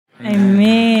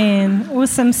Amen.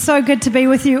 Awesome. So good to be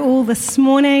with you all this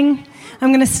morning. I'm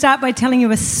going to start by telling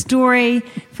you a story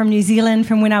from New Zealand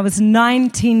from when I was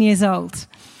 19 years old.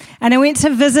 And I went to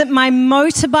visit my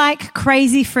motorbike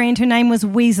crazy friend. Her name was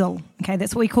Weasel. Okay,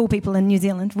 that's what we call people in New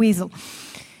Zealand, Weasel.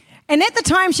 And at the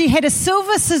time, she had a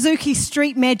silver Suzuki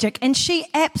Street Magic, and she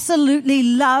absolutely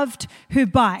loved her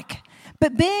bike.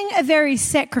 But being a very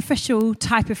sacrificial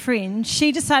type of friend,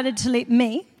 she decided to let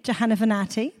me, Johanna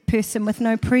Venati, person with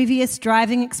no previous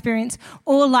driving experience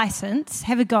or license,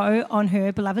 have a go on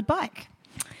her beloved bike.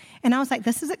 And I was like,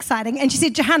 this is exciting. And she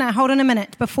said, Johanna, hold on a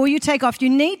minute. Before you take off, you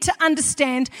need to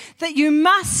understand that you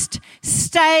must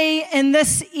stay in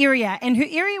this area. And her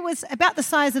area was about the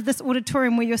size of this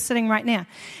auditorium where you're sitting right now.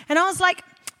 And I was like,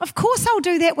 of course I'll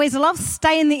do that, Weasel. I'll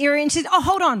stay in the area. And she said, oh,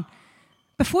 hold on.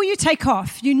 Before you take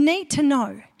off, you need to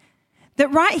know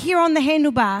that right here on the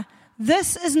handlebar,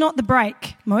 this is not the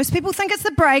brake. Most people think it's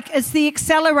the brake, it's the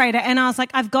accelerator. And I was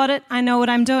like, I've got it, I know what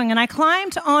I'm doing. And I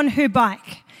climbed on her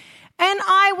bike. And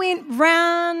I went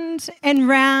round and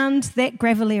round that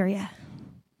gravel area.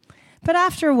 But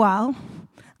after a while,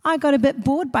 I got a bit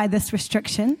bored by this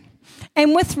restriction.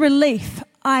 And with relief,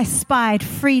 I spied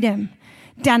freedom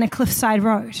down a cliffside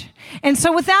road. And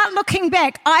so without looking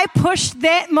back, I pushed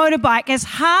that motorbike as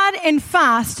hard and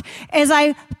fast as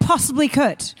I possibly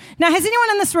could. Now, has anyone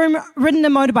in this room ridden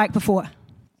a motorbike before?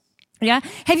 Yeah?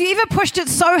 Have you ever pushed it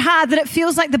so hard that it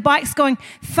feels like the bike's going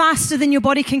faster than your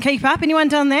body can keep up? Anyone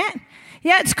done that?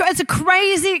 Yeah, it's a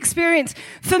crazy experience.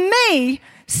 For me,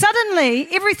 suddenly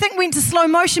everything went to slow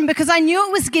motion because I knew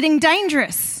it was getting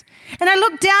dangerous. And I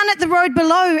looked down at the road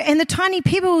below, and the tiny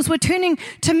pebbles were turning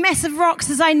to massive rocks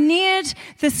as I neared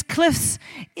this cliff's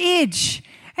edge.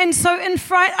 And so in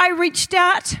fright, I reached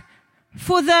out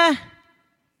for the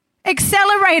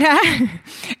accelerator, and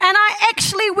I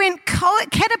actually went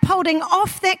catapulting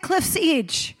off that cliff's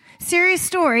edge. Serious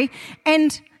story.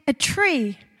 And a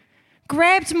tree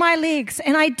grabbed my legs,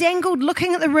 and I dangled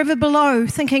looking at the river below,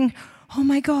 thinking, oh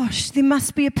my gosh, there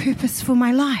must be a purpose for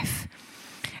my life.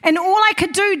 And all I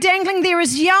could do dangling there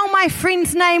is yell my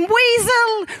friend's name,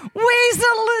 Weasel,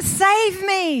 Weasel, save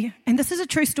me. And this is a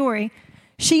true story.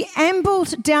 She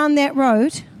ambled down that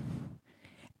road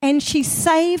and she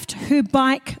saved her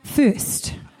bike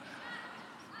first.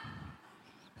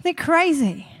 They're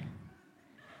crazy.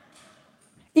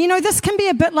 You know, this can be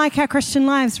a bit like our Christian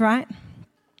lives, right?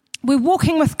 We're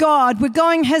walking with God, we're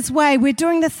going His way, we're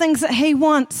doing the things that He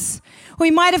wants. We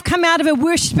might have come out of a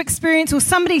worship experience, or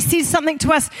somebody says something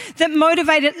to us that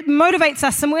motivates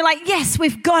us, and we're like, yes,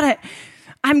 we've got it.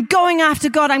 I'm going after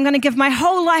God. I'm going to give my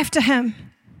whole life to Him.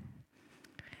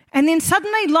 And then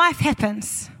suddenly life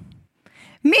happens.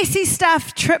 Messy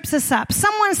stuff trips us up.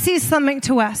 Someone says something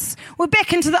to us. We're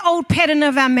back into the old pattern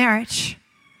of our marriage.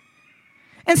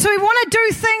 And so we want to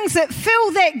do things that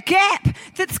fill that gap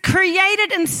that's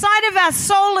created inside of our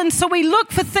soul, and so we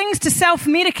look for things to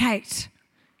self-medicate.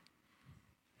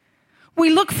 We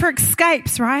look for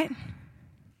escapes, right?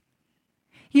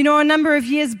 You know, a number of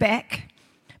years back,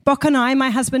 Bok and I, my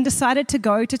husband, decided to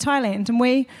go to Thailand, and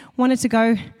we wanted to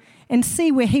go and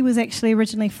see where he was actually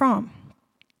originally from.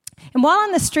 And while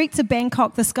on the streets of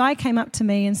Bangkok, this guy came up to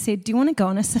me and said, do you want to go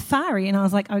on a safari? And I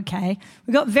was like, okay.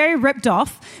 We got very ripped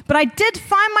off, but I did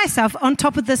find myself on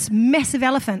top of this massive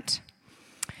elephant.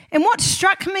 And what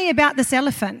struck me about this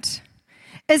elephant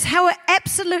is how it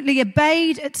absolutely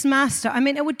obeyed its master. I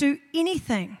mean, it would do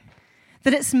anything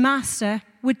that its master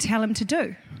would tell him to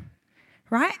do,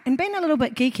 right? And being a little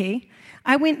bit geeky,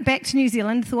 I went back to New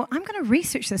Zealand and thought, I'm going to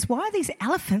research this. Why are these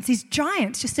elephants, these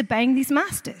giants, just obeying these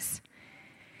masters?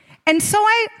 And so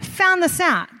I found this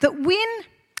out, that when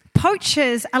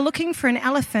poachers are looking for an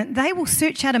elephant, they will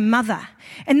search out a mother,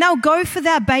 and they'll go for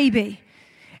their baby.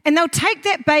 And they'll take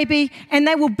that baby, and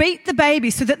they will beat the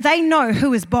baby so that they know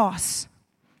who is boss.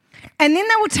 And then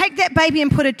they will take that baby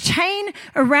and put a chain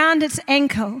around its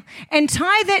ankle and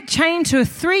tie that chain to a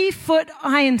 3-foot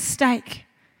iron stake.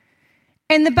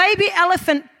 And the baby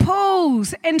elephant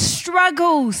pulls and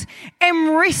struggles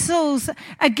and wrestles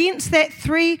against that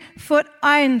 3-foot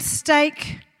iron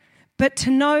stake, but to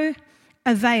no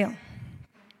avail.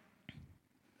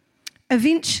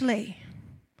 Eventually,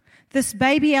 this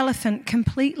baby elephant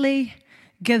completely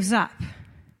gives up.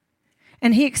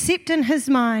 And he accepts in his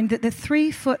mind that the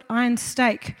 3-foot iron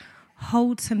stake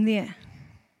holds him there.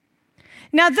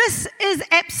 Now, this is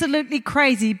absolutely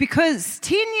crazy, because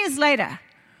 10 years later,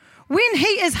 when he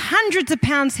is hundreds of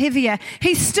pounds heavier,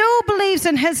 he still believes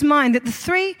in his mind that the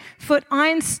 3-foot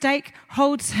iron stake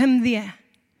holds him there.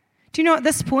 Do you know, at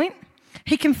this point,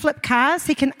 he can flip cars,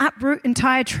 he can uproot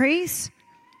entire trees,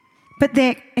 but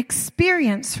that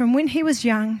experience from when he was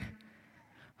young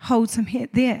holds him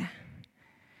there.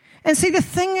 And see, the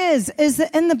thing is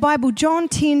that in the Bible, John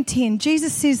 10:10,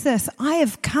 Jesus says this, I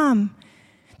have come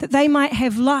that they might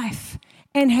have life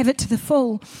and have it to the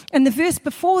full. And the verse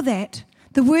before that,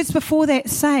 the words before that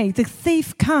say, the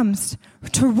thief comes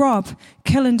to rob,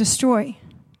 kill, and destroy.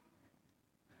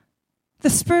 The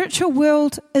spiritual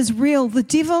world is real. The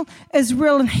devil is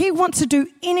real, and he wants to do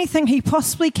anything he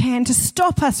possibly can to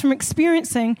stop us from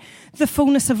experiencing the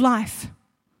fullness of life.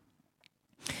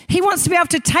 He wants to be able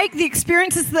to take the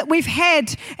experiences that we've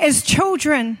had as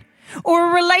children,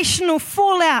 or a relational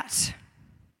fallout,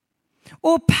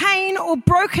 or pain, or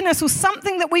brokenness, or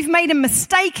something that we've made a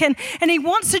mistake in, and he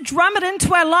wants to drum it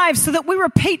into our lives so that we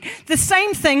repeat the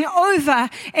same thing over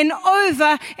and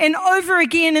over and over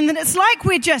again, and then it's like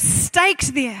we're just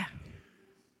staked there,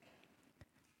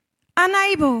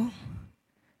 unable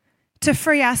to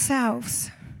free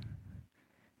ourselves.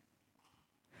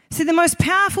 See, the most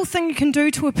powerful thing you can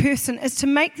do to a person is to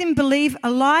make them believe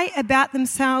a lie about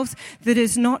themselves that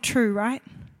is not true, right?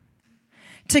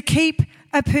 To keep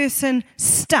a person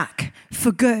stuck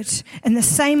for good in the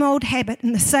same old habit,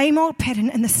 in the same old pattern,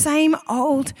 in the same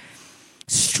old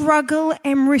struggle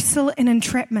and wrestle and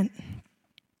entrapment.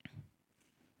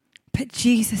 But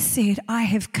Jesus said, I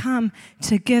have come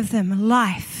to give them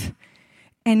life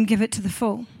and give it to the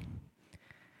full.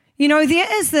 You know, there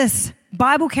is this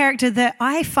Bible character that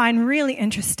I find really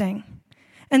interesting.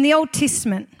 In the Old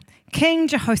Testament, King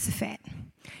Jehoshaphat.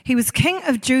 He was king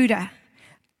of Judah,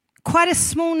 quite a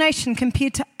small nation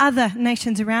compared to other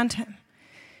nations around him.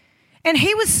 And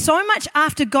he was so much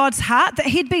after God's heart that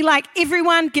he'd be like,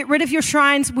 everyone, get rid of your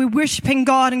shrines. We're worshiping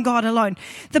God and God alone.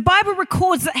 The Bible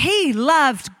records that he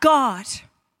loved God.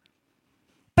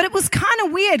 But it was kind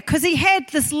of weird because he had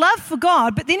this love for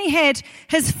God, but then he had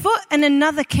his foot in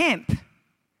another camp.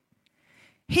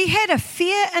 He had a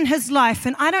fear in his life,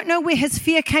 and I don't know where his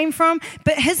fear came from,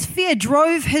 but his fear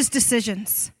drove his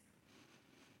decisions.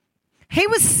 He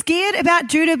was scared about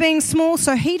Judah being small,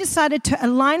 so he decided to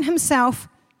align himself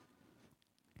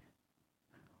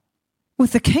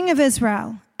with the king of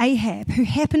Israel, Ahab, who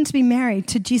happened to be married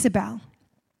to Jezebel.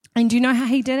 And do you know how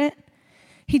he did it?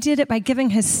 He did it by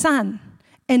giving his son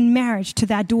in marriage to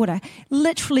their daughter,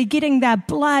 literally getting their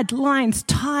bloodlines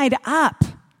tied up.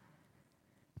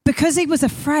 Because he was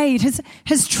afraid,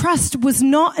 his trust was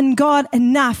not in God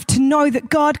enough to know that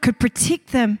God could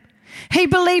protect them. He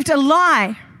believed a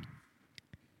lie,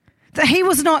 that he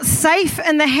was not safe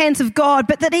in the hands of God,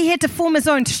 but that he had to form his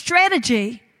own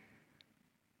strategy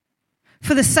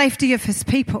for the safety of his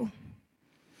people.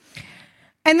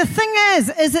 And the thing is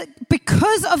that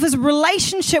because of his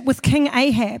relationship with King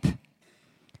Ahab,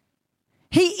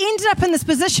 he ended up in this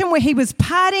position where he was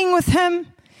partying with him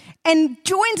and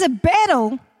joins a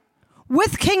battle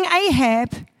with King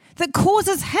Ahab that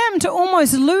causes him to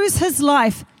almost lose his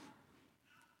life.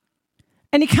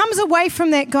 And he comes away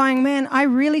from that going, man, I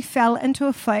really fell into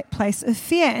a place of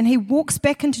fear. And he walks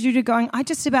back into Judah going, I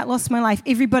just about lost my life.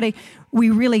 Everybody, we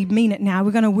really mean it now.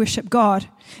 We're going to worship God.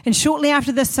 And shortly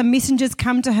after this, some messengers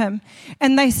come to him.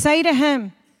 And they say to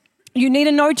him, you need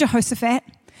to know, Jehoshaphat,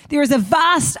 there is a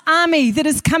vast army that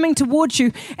is coming towards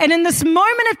you. And in this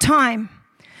moment of time,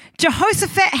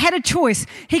 Jehoshaphat had a choice.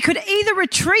 He could either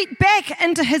retreat back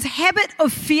into his habit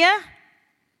of fear,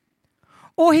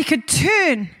 or he could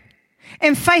turn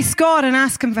and face God and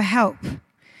ask him for help.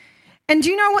 And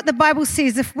do you know what the Bible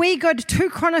says? If we go to 2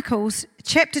 Chronicles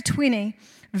chapter 20,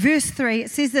 verse 3, it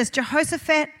says this,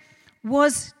 Jehoshaphat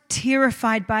was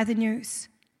terrified by the news.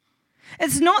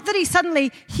 It's not that he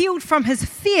suddenly healed from his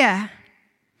fear.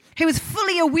 He was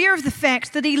fully aware of the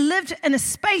fact that he lived in a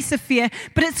space of fear,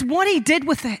 but it's what he did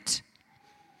with it.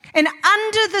 And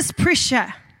under this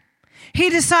pressure, he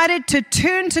decided to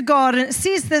turn to God. And it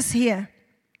says this here.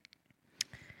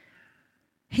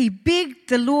 He begged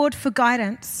the Lord for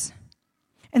guidance.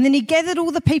 And then he gathered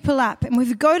all the people up. And if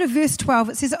we go to verse 12,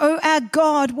 it says, "Oh, our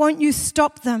God, won't you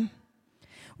stop them?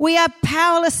 We are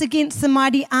powerless against the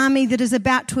mighty army that is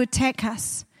about to attack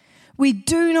us. We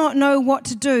do not know what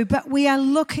to do, but we are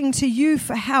looking to you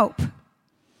for help."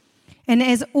 And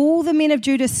as all the men of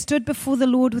Judah stood before the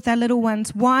Lord with their little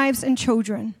ones, wives and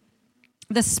children,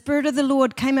 the Spirit of the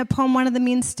Lord came upon one of the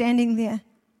men standing there.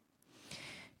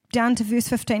 Down to verse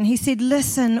 15, he said,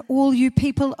 "Listen, all you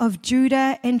people of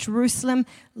Judah and Jerusalem,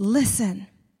 listen.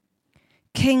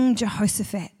 King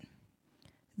Jehoshaphat,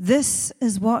 this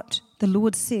is what the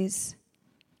Lord says.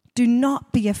 Do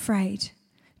not be afraid.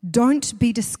 Don't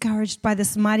be discouraged by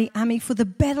this mighty army, for the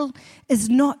battle is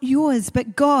not yours,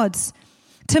 but God's.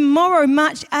 Tomorrow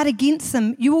march out against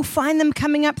them. You will find them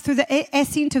coming up through the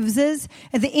ascent of Ziz,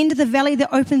 at the end of the valley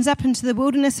that opens up into the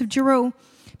wilderness of Jeruel.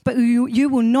 but you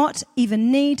will not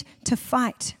even need to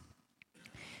fight.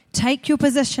 Take your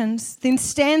positions, then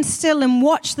stand still and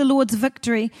watch the Lord's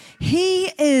victory. He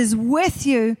is with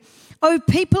you. O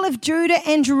people of Judah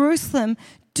and Jerusalem,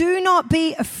 do not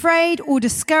be afraid or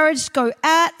discouraged. Go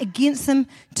out against them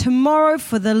tomorrow,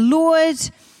 for the Lord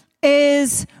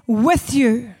is with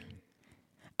you.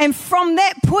 And from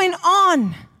that point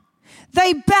on,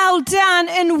 they bowed down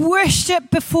and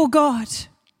worshiped before God.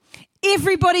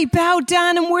 Everybody bowed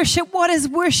down and worship. What is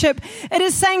worship? It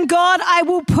is saying, God, I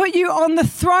will put you on the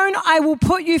throne. I will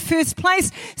put you first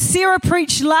place. Sarah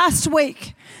preached last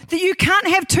week that you can't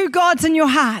have two gods in your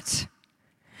heart.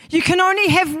 You can only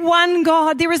have one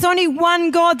God. There is only one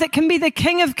God that can be the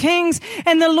King of Kings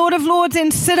and the Lord of Lords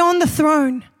and sit on the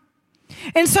throne.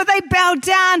 And so they bowed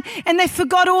down and they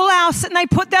forgot all else and they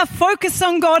put their focus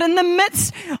on God in the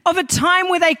midst of a time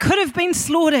where they could have been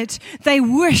slaughtered. They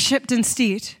worshipped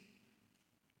instead.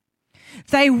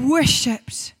 They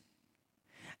worshipped.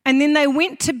 And then they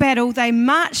went to battle, they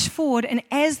marched forward, and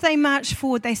as they marched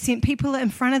forward, they sent people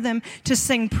in front of them to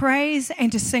sing praise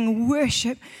and to sing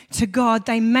worship to God.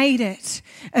 They made it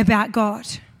about God.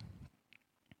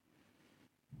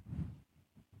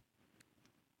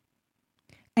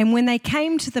 And when they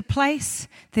came to the place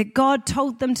that God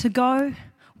told them to go,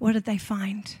 what did they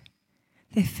find?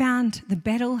 They found the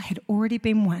battle had already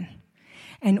been won.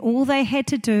 And all they had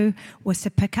to do was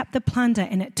to pick up the plunder,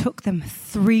 and it took them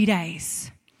 3 days.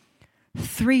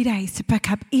 3 days to pick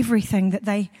up everything that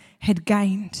they had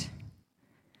gained.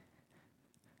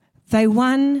 They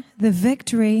won the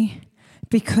victory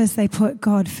because they put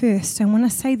God first. I want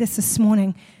to say this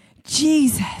morning.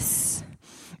 Jesus,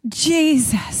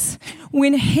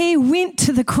 when he went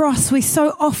to the cross, we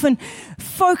so often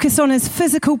focus on his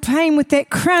physical pain with that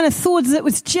crown of thorns that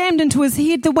was jammed into his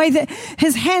head, the way that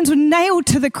his hands were nailed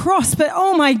to the cross. But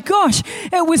oh my gosh,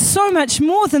 it was so much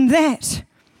more than that.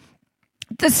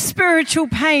 The spiritual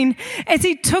pain as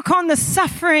he took on the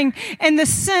suffering and the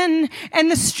sin and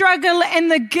the struggle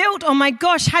and the guilt. Oh my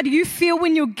gosh, how do you feel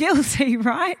when you're guilty,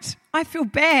 right? I feel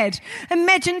bad.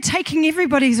 Imagine taking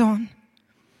everybody's on.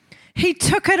 He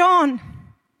took it on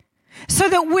so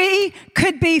that we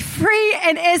could be free.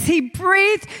 And as he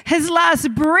breathed his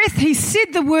last breath, he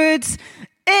said the words,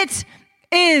 "It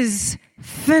is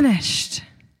finished."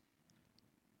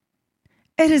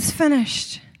 It is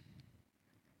finished.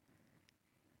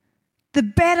 The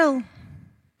battle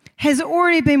has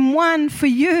already been won for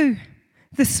you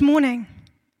this morning.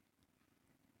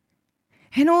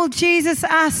 And all Jesus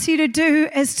asks you to do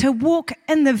is to walk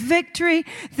in the victory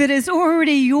that is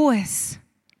already yours.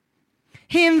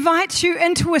 He invites you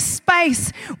into a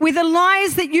space where the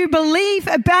lies that you believe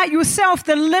about yourself,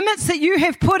 the limits that you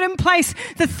have put in place,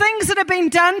 the things that have been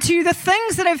done to you, the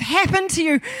things that have happened to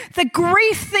you, the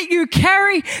grief that you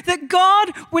carry, that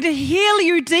God would heal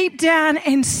you deep down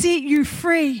and set you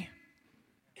free.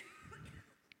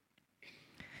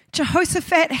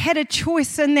 Jehoshaphat had a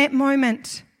choice in that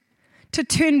moment to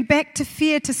turn back to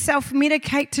fear, to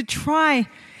self-medicate, to try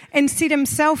and set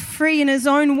himself free in his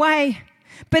own way.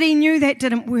 But he knew that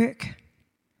didn't work.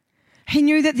 He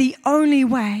knew that the only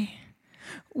way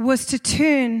was to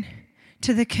turn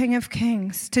to the King of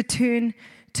Kings, to turn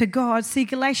to God. See,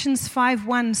 Galatians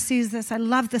 5:1 says this. I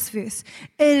love this verse.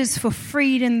 It is for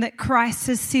freedom that Christ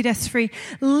has set us free.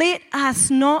 Let us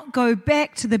not go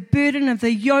back to the burden of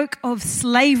the yoke of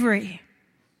slavery.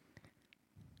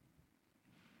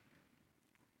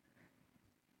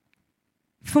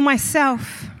 For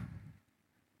myself,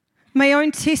 my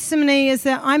own testimony is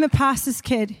that I'm a pastor's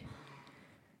kid.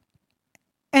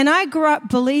 And I grew up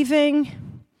believing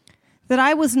that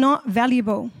I was not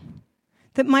valuable,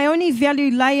 that my only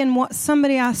value lay in what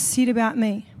somebody else said about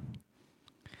me.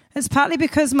 It's partly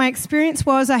because my experience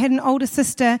was I had an older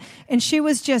sister and she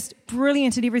was just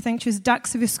brilliant at everything. She was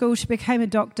dux of her school. She became a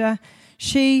doctor.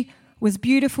 She was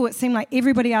beautiful. It seemed like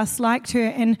everybody else liked her.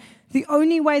 And the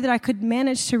only way that I could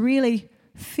manage to really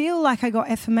feel like I got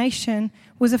affirmation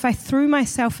was if I threw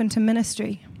myself into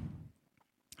ministry.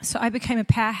 So I became a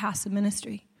powerhouse of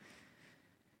ministry.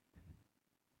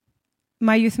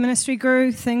 My youth ministry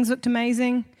grew, things looked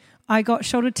amazing. I got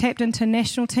shoulder tapped into a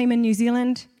national team in New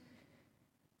Zealand.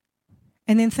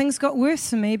 And then things got worse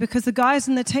for me because the guys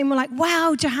in the team were like,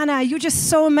 "Wow, Johanna, you're just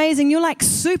so amazing. You're like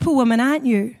Superwoman, aren't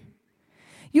you?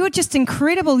 You're just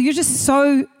incredible. You're just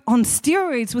so on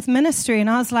steroids with ministry." And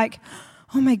I was like,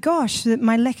 oh my gosh, that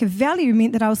my lack of value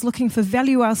meant that I was looking for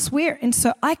value elsewhere. And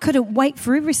so I couldn't wait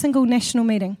for every single national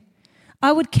meeting.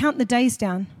 I would count the days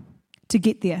down to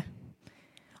get there.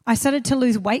 I started to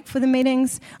lose weight for the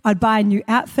meetings. I'd buy a new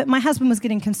outfit. My husband was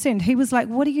getting concerned. He was like,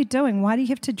 "What are you doing? Why do you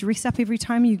have to dress up every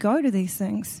time you go to these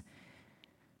things?"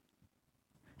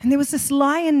 And there was this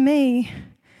lie in me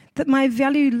that my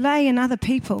value lay in other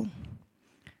people.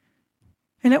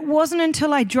 And it wasn't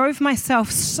until I drove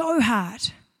myself so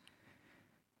hard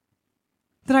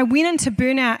that I went into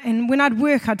burnout, and when I'd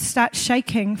work, I'd start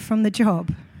shaking from the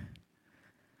job.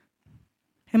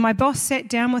 And my boss sat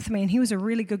down with me, and he was a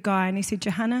really good guy, and he said,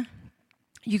 Johanna,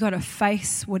 you got to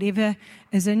face whatever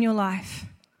is in your life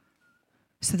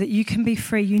so that you can be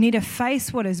free. You need to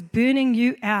face what is burning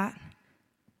you out.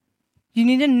 You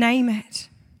need to name it.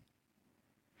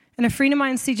 And a friend of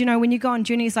mine said, when you go on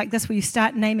journeys like this where you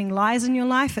start naming lies in your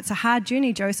life, it's a hard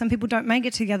journey, Joe. Some people don't make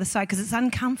it to the other side because it's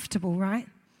uncomfortable, right?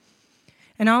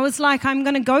 And I was like, I'm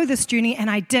going to go this journey, and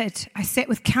I did. I sat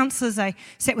with counselors, I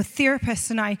sat with therapists,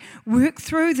 and I worked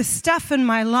through the stuff in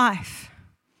my life.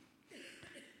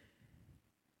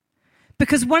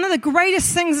 Because one of the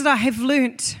greatest things that I have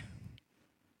learnt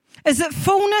is that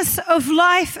fullness of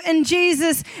life in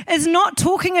Jesus is not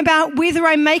talking about whether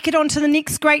I make it onto the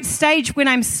next great stage when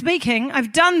I'm speaking.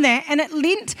 I've done that, and it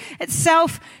lent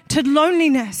itself to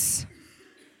loneliness.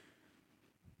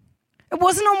 It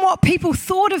wasn't on what people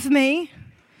thought of me,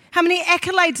 how many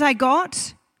accolades I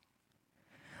got.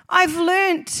 I've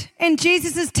learnt, and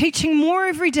Jesus is teaching more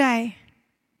every day,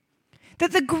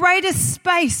 that the greatest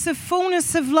space of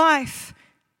fullness of life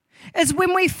is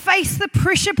when we face the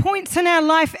pressure points in our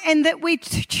life and that we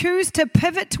choose to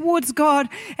pivot towards God,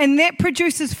 and that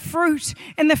produces fruit,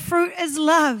 and the fruit is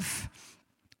love.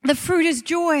 The fruit is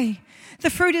joy. The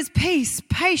fruit is peace,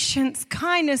 patience,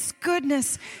 kindness,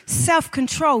 goodness,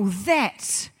 self-control.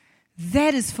 That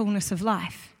is fullness of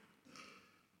life.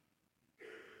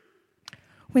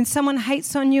 When someone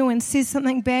hates on you and says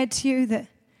something bad to you, that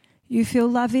you feel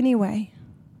love anyway.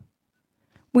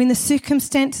 When the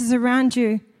circumstances around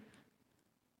you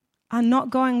are not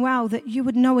going well, that you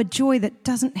would know a joy that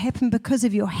doesn't happen because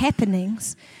of your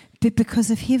happenings, but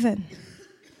because of heaven.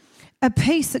 A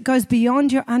peace that goes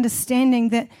beyond your understanding,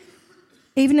 that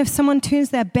even if someone turns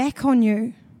their back on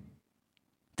you,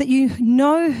 that you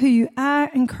know who you are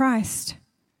in Christ.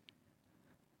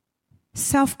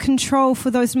 Self-control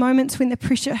for those moments when the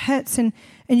pressure hits and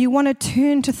you want to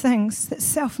turn to things that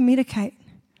self-medicate.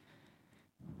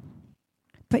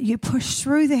 But you push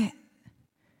through that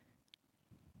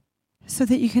so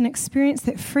that you can experience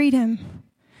that freedom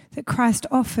that Christ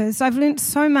offers. I've learned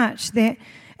so much that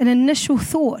an initial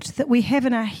thought that we have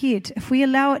in our head, if we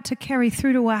allow it to carry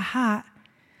through to our heart,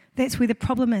 that's where the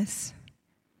problem is.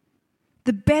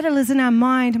 The battle is in our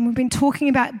mind, and we've been talking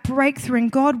about breakthrough,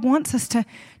 and God wants us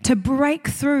to break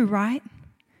through, right?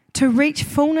 To reach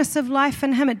fullness of life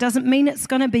in Him. It doesn't mean it's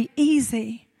going to be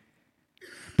easy,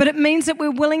 but it means that we're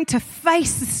willing to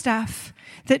face the stuff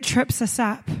that trips us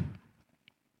up.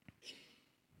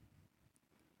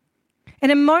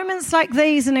 And in moments like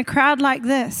these, in a crowd like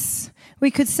this, we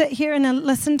could sit here and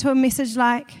listen to a message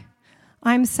like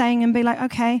I'm saying and be like,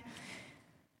 okay,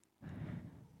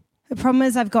 the problem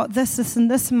is I've got this, and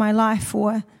this in my life,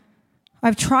 or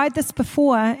I've tried this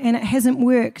before and it hasn't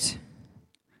worked.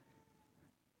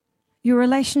 Your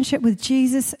relationship with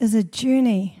Jesus is a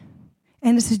journey,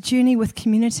 and it's a journey with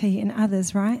community and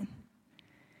others, right?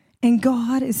 And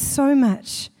God is so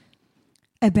much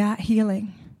about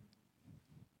healing.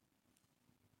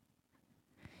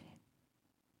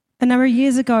 A number of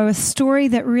years ago, a story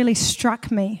that really struck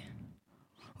me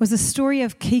was the story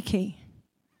of Kiki.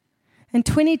 In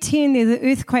 2010, there were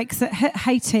the earthquakes that hit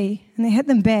Haiti, and they hit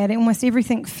them bad, and almost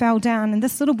everything fell down. And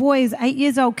this little boy is 8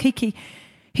 years old, Kiki.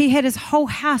 He had his whole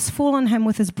house fall on him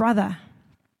with his brother.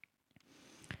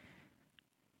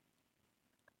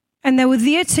 And they were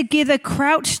there together,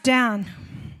 crouched down.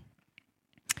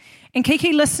 And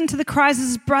Kiki listened to the cries of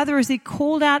his brother as he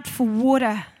called out for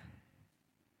water,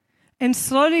 and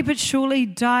slowly but surely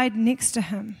died next to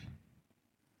him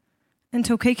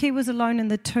until Kiki was alone in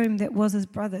the tomb that was his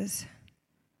brother's.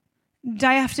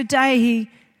 Day after day,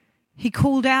 he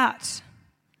called out.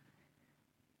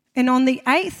 And on the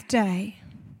 8th day,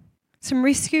 some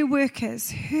rescue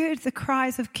workers heard the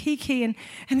cries of Kiki, and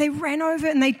they ran over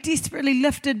and they desperately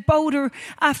lifted boulder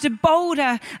after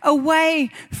boulder away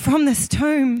from this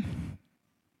tomb.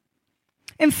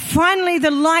 And finally the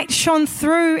light shone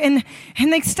through, and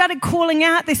they started calling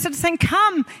out. They started saying,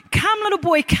 come, little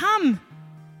boy, come.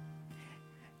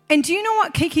 And do you know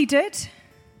what Kiki did?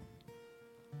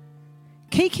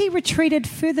 Kiki retreated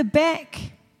further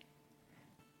back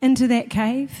into that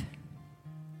cave.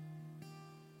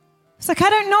 It's like, I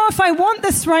don't know if I want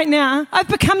this right now. I've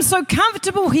become so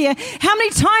comfortable here. How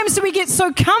many times do we get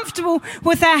so comfortable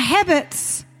with our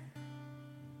habits?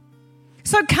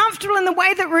 So comfortable in the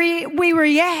way that we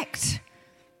react,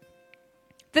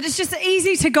 that it's just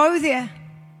easy to go there.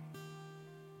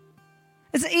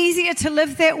 It's easier to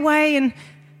live that way.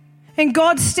 And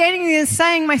God's standing there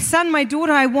saying, my son, my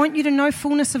daughter, I want you to know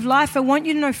fullness of life. I want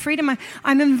you to know freedom.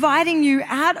 I'm inviting you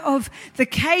out of the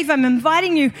cave. I'm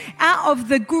inviting you out of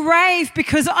the grave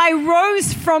because I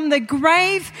rose from the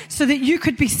grave so that you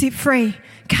could be set free.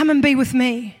 Come and be with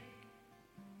me.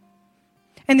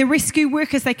 And the rescue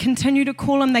workers, they continue to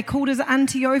call him. They called his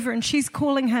auntie over and she's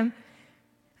calling him.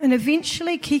 And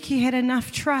eventually Kiki had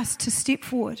enough trust to step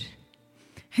forward.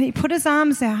 And he put his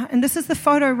arms out. And this is the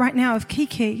photo right now of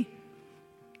Kiki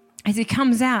as he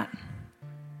comes out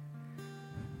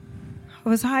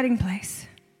of his hiding place.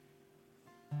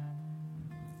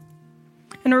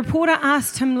 And a reporter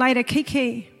asked him later,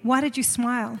 Kiki, why did you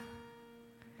smile?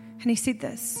 And he said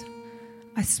this,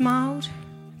 I smiled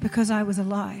because I was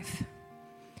alive.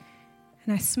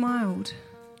 And I smiled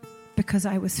because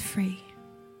I was free.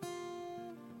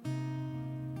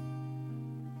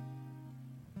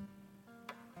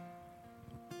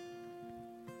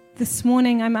 This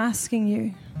morning I'm asking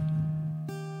you,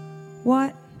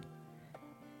 what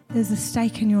is the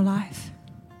stake in your life?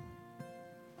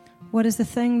 What is the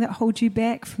thing that holds you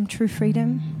back from true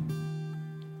freedom?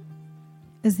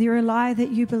 Is there a lie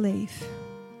that you believe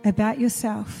about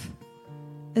yourself?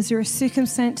 Is there a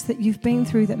circumstance that you've been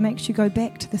through that makes you go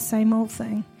back to the same old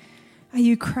thing? Are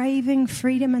you craving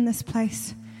freedom in this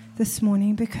place this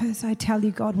morning? Because I tell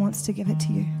you, God wants to give it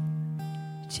to you.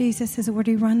 Jesus has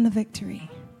already won the victory.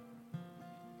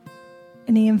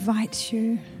 And he invites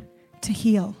you to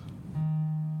heal.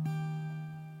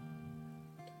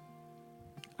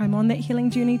 I'm on that healing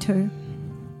journey too.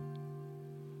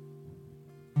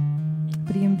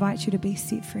 But he invites you to be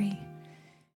set free.